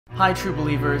Hi true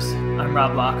believers, I'm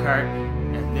Rob Lockhart,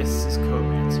 and this is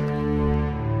Codemancer.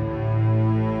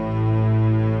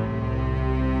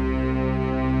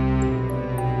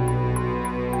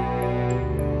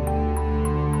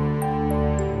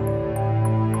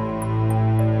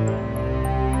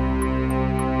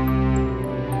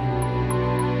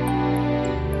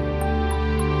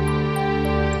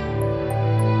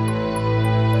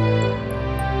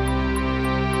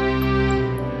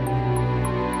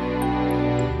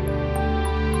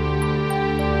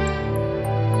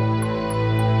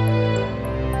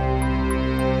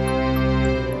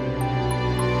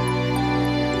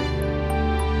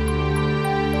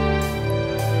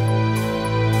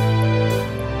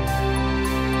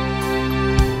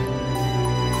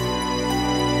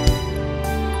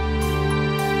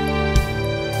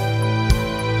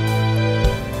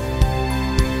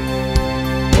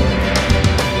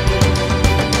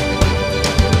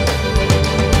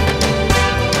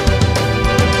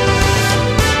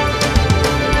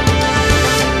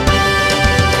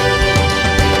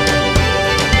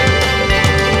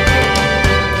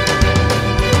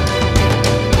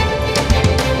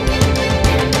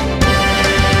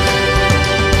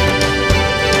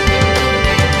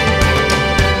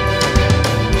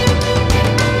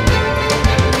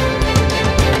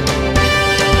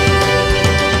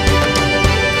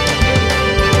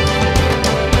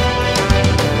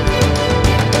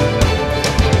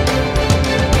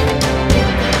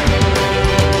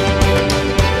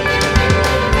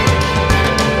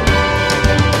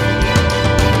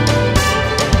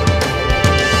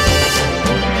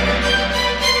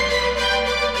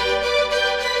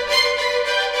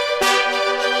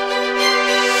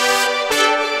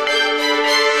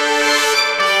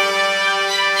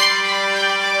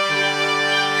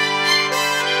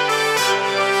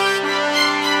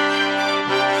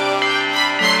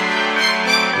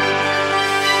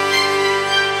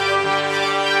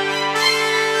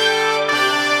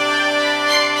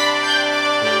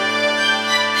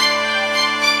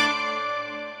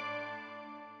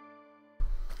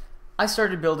 I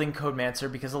started building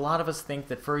Codemancer because a lot of us think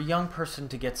that for a young person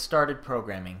to get started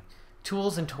programming,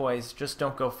 tools and toys just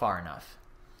don't go far enough.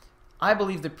 I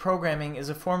believe that programming is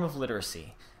a form of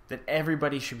literacy that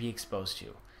everybody should be exposed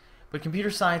to, but computer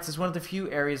science is one of the few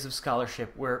areas of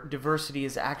scholarship where diversity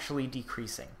is actually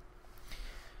decreasing.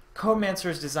 Codemancer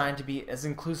is designed to be as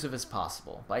inclusive as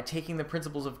possible by taking the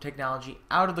principles of technology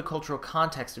out of the cultural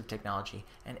context of technology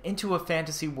and into a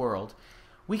fantasy world.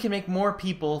 We can make more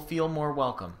people feel more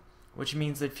welcome, which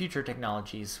means that future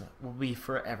technologies will be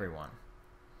for everyone.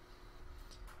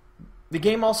 The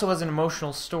game also has an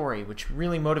emotional story which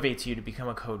really motivates you to become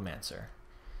a Codemancer.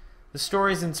 The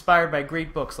story is inspired by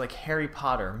great books like Harry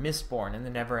Potter, Mistborn, and The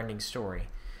Never-Ending Story.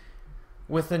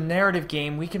 With a narrative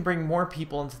game, we can bring more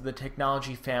people into the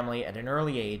technology family at an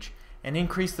early age and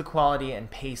increase the quality and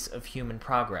pace of human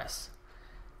progress.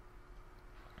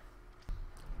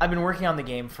 I've been working on the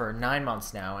game for 9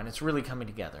 months now, and it's really coming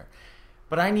together.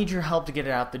 But I need your help to get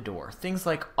it out the door. Things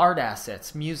like art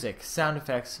assets, music, sound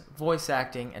effects, voice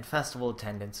acting, and festival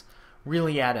attendance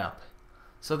really add up.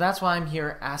 So that's why I'm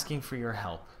here asking for your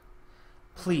help.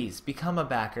 Please become a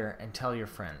backer and tell your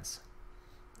friends.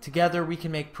 Together we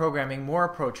can make programming more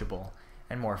approachable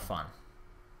and more fun.